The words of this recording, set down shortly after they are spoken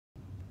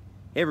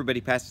Hey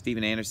everybody, Pastor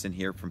Stephen Anderson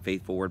here from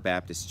Faithful Word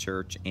Baptist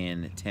Church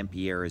in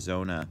Tempe,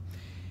 Arizona.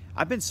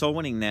 I've been soul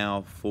winning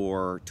now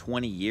for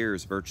 20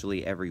 years,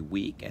 virtually every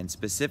week, and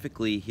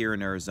specifically here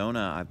in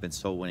Arizona, I've been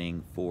soul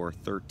winning for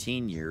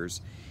 13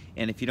 years.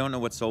 And if you don't know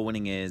what soul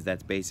winning is,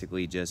 that's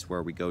basically just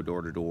where we go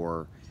door to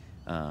door,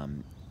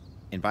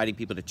 inviting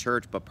people to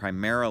church, but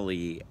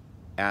primarily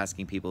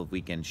asking people if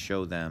we can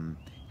show them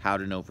how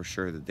to know for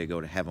sure that they go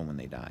to heaven when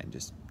they die, and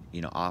just,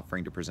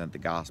 offering to present the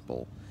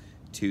gospel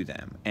to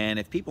them. And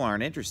if people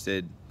aren't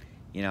interested,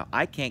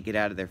 I can't get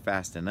out of there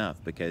fast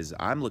enough, because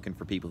I'm looking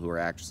for people who are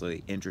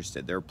actually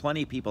interested. There are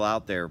plenty of people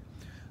out there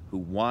who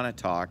want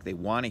to talk, they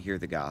want to hear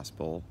the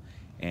gospel,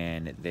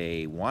 and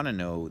they want to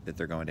know that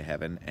they're going to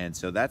heaven. And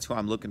so that's who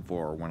I'm looking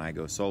for when I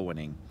go soul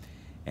winning.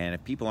 And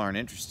if people aren't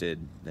interested,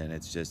 then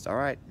it's just, all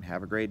right,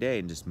 have a great day,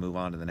 and just move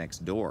on to the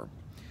next door.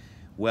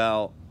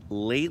 Well,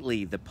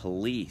 lately the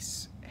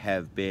police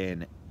have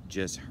been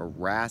just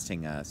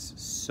harassing us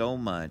so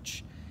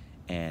much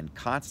and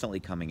constantly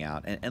coming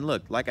out. And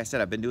look, like I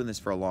said, I've been doing this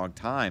for a long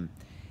time.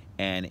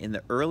 And in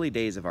the early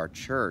days of our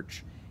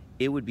church,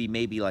 it would be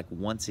maybe like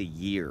once a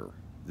year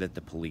that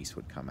the police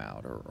would come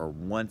out, or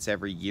once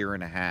every year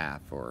and a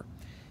half, or,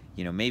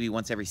 maybe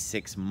once every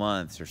 6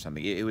 months or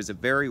something. It was a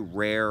very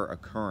rare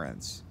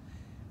occurrence.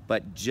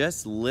 But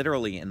just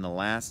literally in the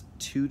last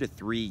 2 to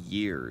 3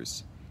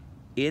 years,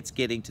 it's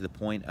getting to the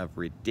point of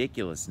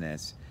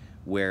ridiculousness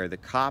where the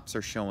cops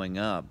are showing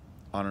up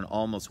on an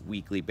almost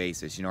weekly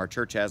basis. Our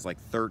church has like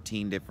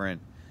 13 different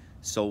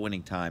soul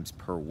winning times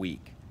per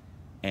week,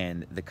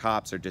 and the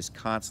cops are just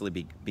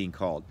constantly being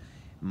called.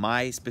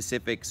 My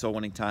specific soul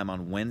winning time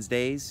on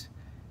Wednesdays,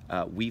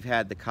 we've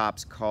had the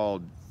cops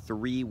called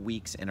 3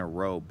 weeks in a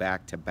row,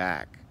 back to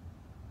back,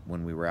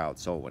 when we were out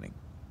soul winning.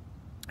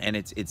 And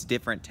it's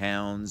different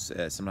towns.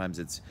 Sometimes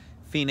it's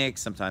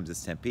Phoenix, sometimes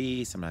it's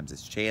Tempe, sometimes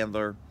it's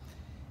Chandler.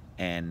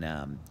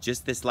 And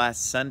just this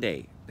last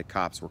Sunday, the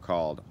cops were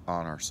called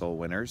on our soul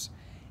winners.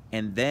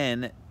 And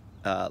then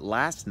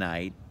last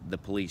night, the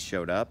police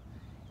showed up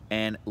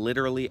and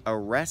literally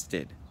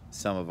arrested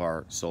some of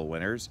our soul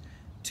winners.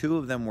 2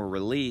 of them were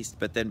released,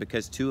 but then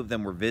because 2 of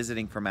them were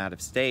visiting from out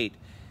of state,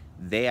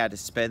 they had to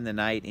spend the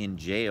night in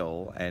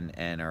jail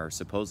and are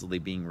supposedly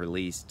being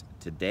released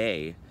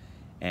today.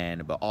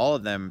 But all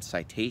of them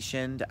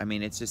citationed. I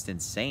mean, it's just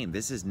insane.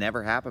 This has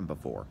never happened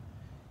before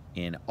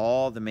in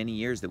all the many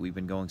years that we've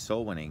been going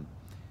soul winning.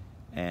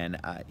 And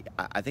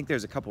I think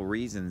there's a couple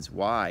reasons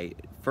why.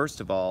 First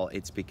of all,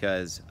 it's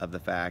because of the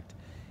fact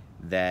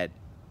that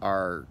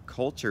our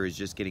culture is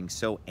just getting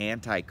so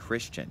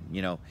anti-Christian.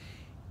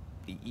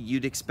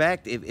 You'd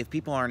expect if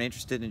people aren't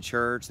interested in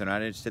church, they're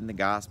not interested in the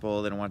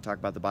gospel, they don't want to talk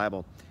about the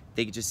Bible,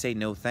 they could just say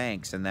no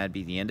thanks and that'd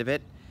be the end of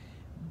it.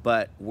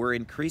 But we're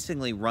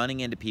increasingly running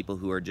into people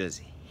who are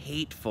just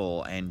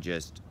hateful and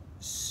just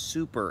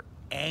super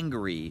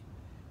angry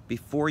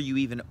before you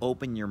even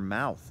open your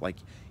mouth. Like,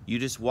 you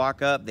just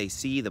walk up, they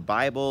see the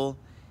Bible,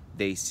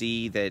 they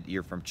see that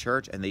you're from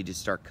church, and they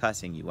just start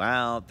cussing you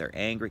out. They're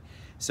angry.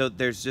 So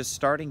there's just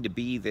starting to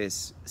be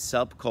this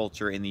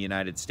subculture in the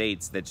United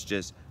States that's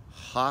just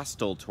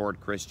hostile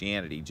toward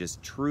Christianity,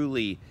 just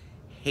truly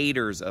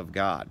haters of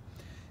God.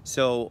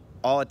 So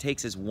all it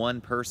takes is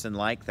one person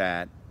like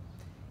that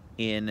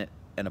in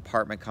an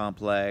apartment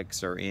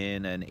complex or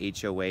in an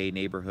HOA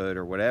neighborhood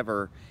or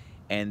whatever,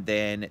 and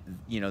then,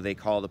 they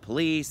call the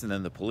police, and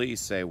then the police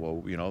say,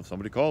 well, if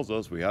somebody calls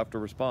us, we have to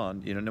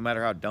respond, no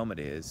matter how dumb it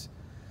is.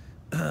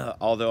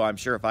 Although I'm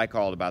sure if I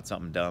called about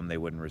something dumb, they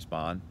wouldn't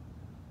respond.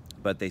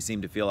 But they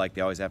seem to feel like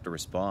they always have to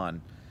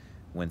respond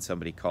when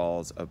somebody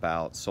calls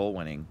about soul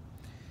winning.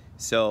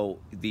 So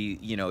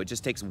it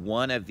just takes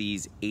one of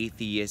these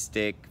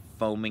atheistic,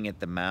 foaming at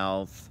the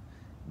mouth,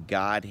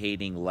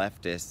 God-hating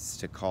leftists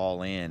to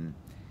call in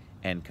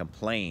and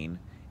complain.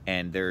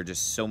 And there are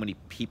just so many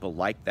people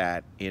like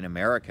that in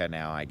America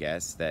now, I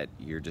guess, that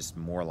you're just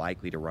more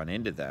likely to run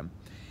into them.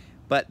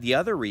 But the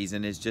other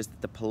reason is just that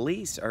the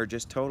police are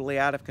just totally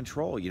out of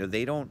control.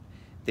 They don't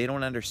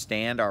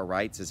understand our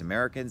rights as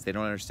Americans. They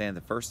don't understand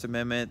the First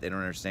Amendment. They don't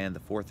understand the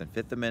Fourth and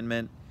Fifth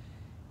Amendment.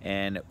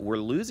 And we're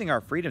losing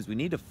our freedoms. We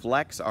need to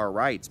flex our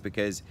rights,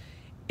 because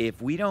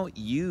if we don't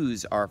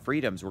use our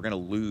freedoms, we're going to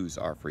lose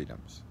our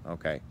freedoms,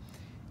 okay?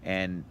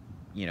 And,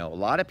 a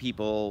lot of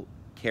people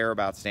care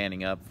about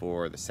standing up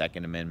for the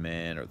Second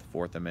Amendment or the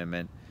Fourth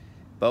Amendment,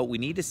 but we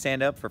need to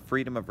stand up for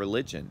freedom of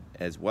religion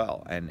as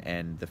well,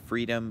 and the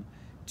freedom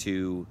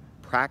to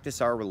practice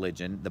our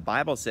religion. The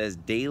Bible says,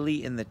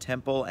 daily in the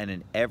temple and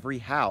in every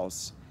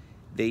house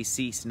they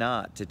cease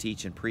not to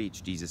teach and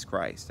preach Jesus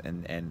Christ.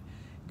 And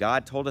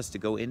God told us to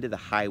go into the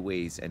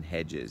highways and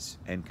hedges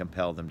and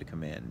compel them to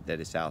come in, that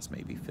his house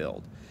may be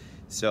filled.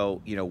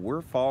 So,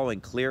 we're following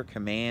clear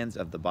commands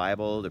of the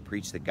Bible to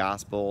preach the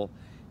gospel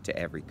to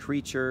every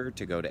creature,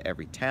 to go to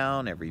every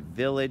town, every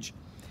village.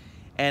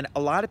 And a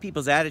lot of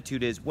people's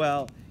attitude is,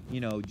 well,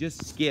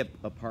 just skip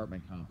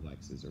apartment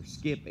complexes, or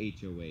skip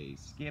HOAs,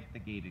 skip the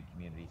gated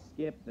communities,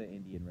 skip the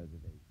Indian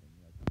reservation,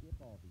 skip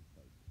all these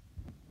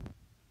places.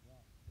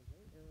 Well, the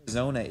way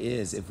Arizona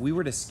is, if we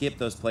were to skip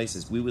those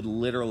places, we would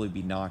literally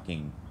be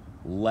knocking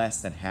less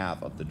than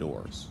half of the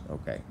doors,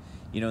 okay?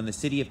 You know, in the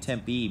city of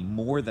Tempe,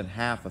 more than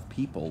half of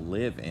people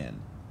live in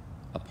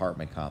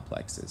apartment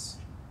complexes.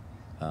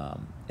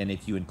 And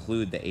if you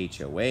include the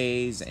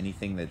HOAs,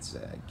 anything that's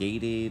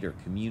gated or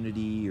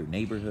community or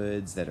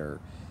neighborhoods that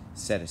are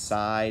set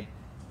aside,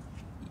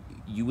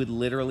 you would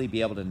literally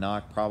be able to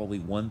knock probably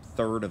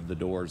 1/3 of the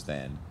doors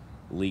then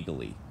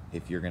legally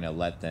if you're going to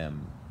let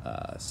them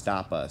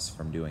stop us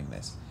from doing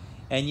this.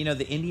 And you know,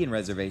 the Indian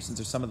reservations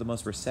are some of the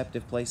most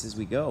receptive places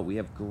we go. We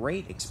have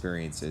great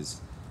experiences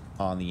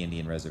on the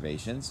Indian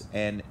reservations,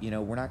 and you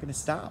know, we're not going to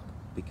stop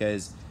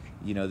because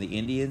you know, the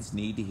Indians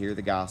need to hear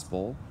the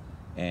gospel,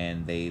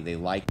 and they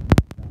like the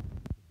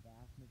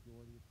vast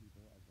majority of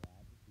people are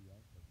glad to see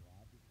us, they're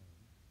glad to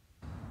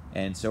sing.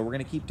 And so we're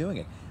going to keep doing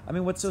it. I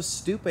mean, what's so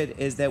stupid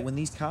is that when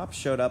these cops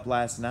showed up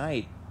last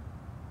night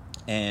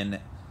and,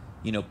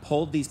 you know,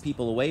 pulled these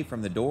people away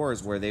from the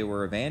doors where they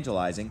were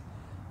evangelizing,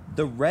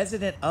 the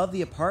resident of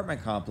the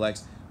apartment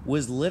complex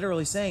was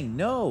literally saying,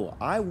 no,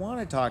 I want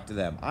to talk to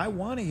them. I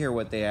want to hear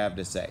what they have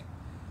to say.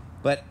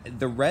 But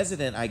the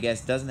resident, I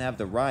guess, doesn't have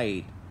the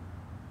right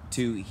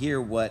to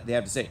hear what they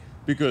have to say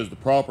because the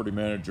property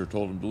manager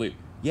told them to leave.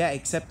 Yeah,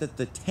 except that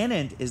the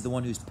tenant is the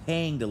one who's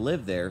paying to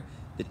live there.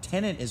 The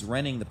tenant is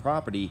renting the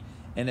property,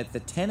 and if the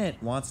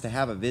tenant wants to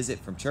have a visit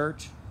from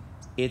church,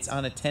 it's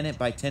on a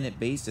tenant-by-tenant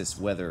basis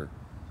whether,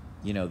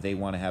 you know, they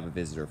want to have a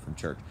visitor from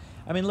church.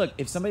 I mean, look,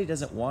 if somebody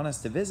doesn't want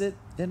us to visit,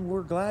 then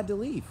we're glad to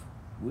leave.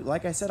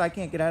 Like I said, I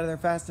can't get out of there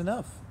fast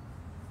enough.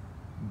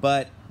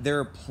 But there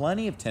are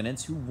plenty of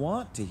tenants who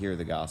want to hear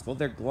the gospel.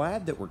 They're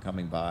glad that we're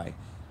coming by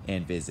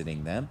and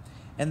visiting them.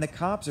 And the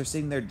cops are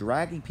sitting there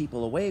dragging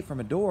people away from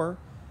a door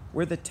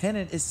where the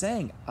tenant is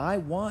saying, I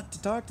want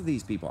to talk to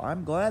these people.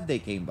 I'm glad they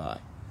came by.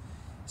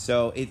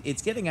 So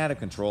it's getting out of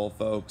control,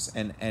 folks.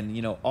 And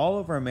you know, all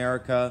over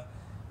America,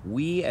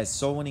 we as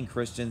soul-winning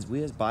Christians,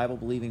 we as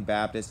Bible-believing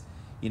Baptists,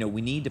 you know,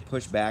 we need to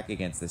push back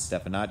against this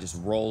stuff and not just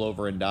roll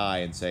over and die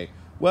and say,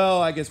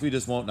 well, I guess we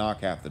just won't knock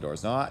half the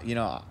doors. No, you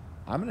know,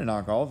 I'm going to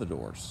knock all the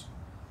doors.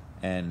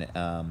 And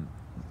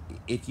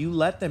if you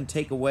let them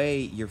take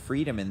away your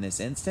freedom in this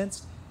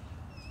instance,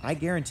 I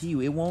guarantee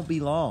you it won't be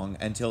long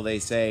until they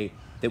say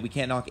that we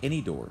can't knock any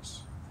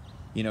doors.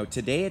 You know,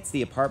 today it's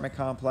the apartment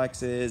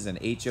complexes and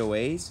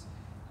HOAs,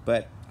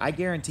 but I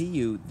guarantee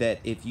you that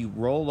if you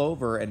roll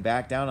over and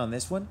back down on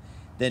this one,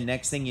 then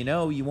next thing you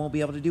know, you won't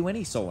be able to do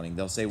any soul winning.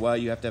 They'll say, well,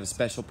 you have to have a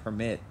special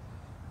permit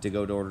to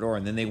go door to door,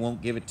 and then they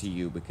won't give it to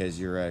you because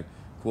you're a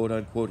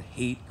quote-unquote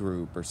hate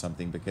group or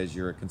something, because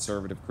you're a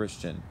conservative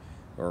Christian,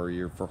 or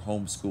you're for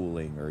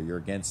homeschooling, or you're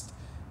against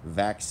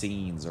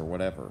vaccines or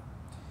whatever.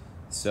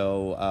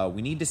 So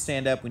we need to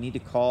stand up. We need to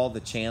call the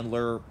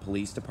Chandler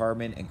Police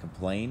Department and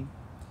complain,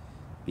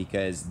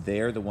 because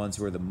they're the ones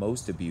who are the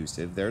most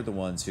abusive. They're the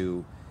ones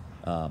who,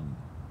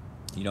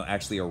 you know,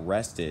 actually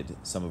arrested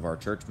some of our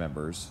church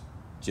members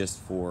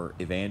just for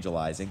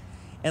evangelizing.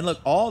 And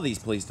look, all these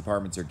police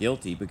departments are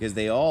guilty because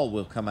they all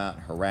will come out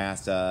and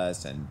harass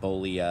us and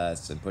bully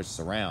us and push us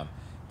around.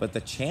 But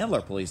the Chandler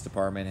Police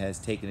Department has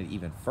taken it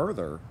even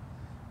further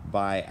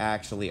by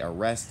actually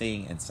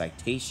arresting and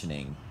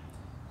citationing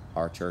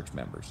our church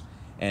members.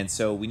 And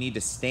so we need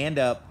to stand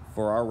up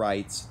for our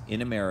rights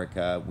in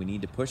America. We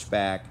need to push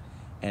back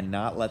and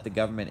not let the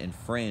government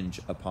infringe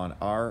upon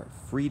our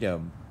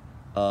freedom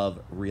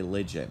of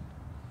religion.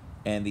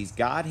 And these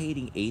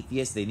God-hating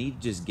atheists, they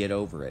need to just get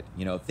over it.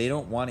 You know, if they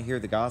don't want to hear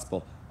the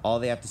gospel, all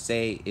they have to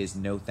say is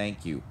no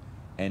thank you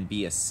and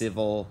be a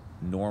civil,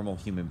 normal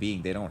human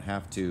being. They don't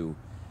have to,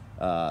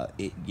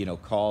 you know,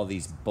 call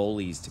these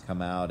bullies to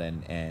come out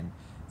and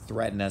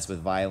threaten us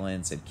with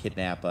violence and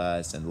kidnap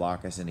us and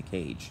lock us in a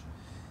cage.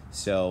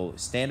 So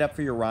stand up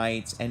for your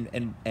rights.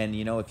 And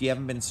you know, if you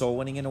haven't been soul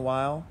winning in a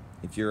while,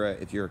 if you're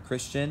a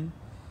Christian,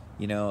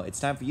 you know, it's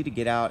time for you to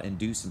get out and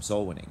do some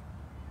soul winning.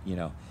 You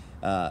know,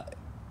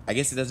 I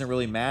guess it doesn't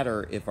really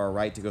matter if our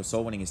right to go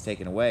soul winning is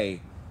taken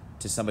away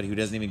to somebody who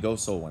doesn't even go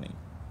soul winning.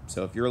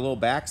 So if you're a little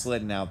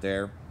backslidden out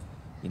there,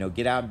 you know,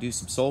 get out and do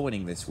some soul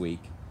winning this week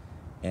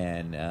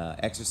and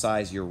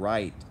exercise your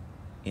right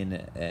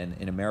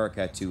in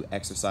America to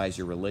exercise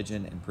your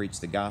religion and preach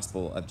the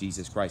gospel of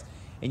Jesus Christ.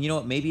 And you know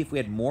what? Maybe if we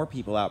had more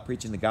people out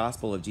preaching the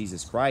gospel of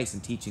Jesus Christ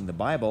and teaching the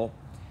Bible,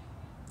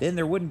 then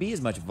there wouldn't be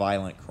as much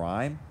violent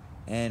crime,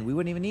 and we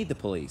wouldn't even need the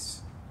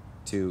police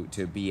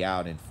to be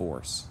out in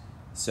force.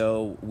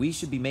 So we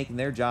should be making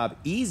their job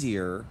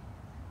easier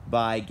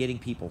by getting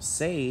people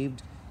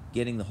saved,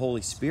 getting the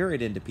Holy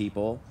Spirit into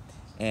people,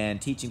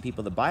 and teaching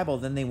people the Bible.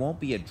 Then they won't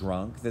be a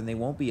drunk, then they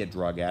won't be a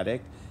drug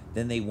addict,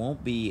 then they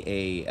won't be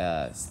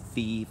a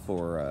thief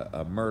or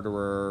a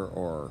murderer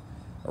or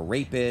a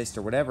rapist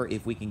or whatever.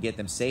 If we can get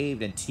them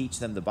saved and teach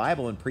them the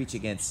Bible and preach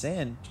against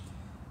sin,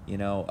 you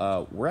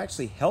know, we're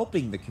actually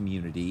helping the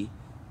community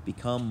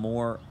become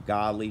more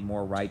godly,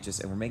 more righteous,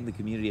 and we're making the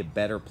community a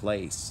better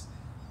place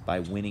by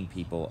winning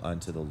people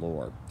unto the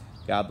Lord.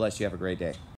 God bless you. Have a great day.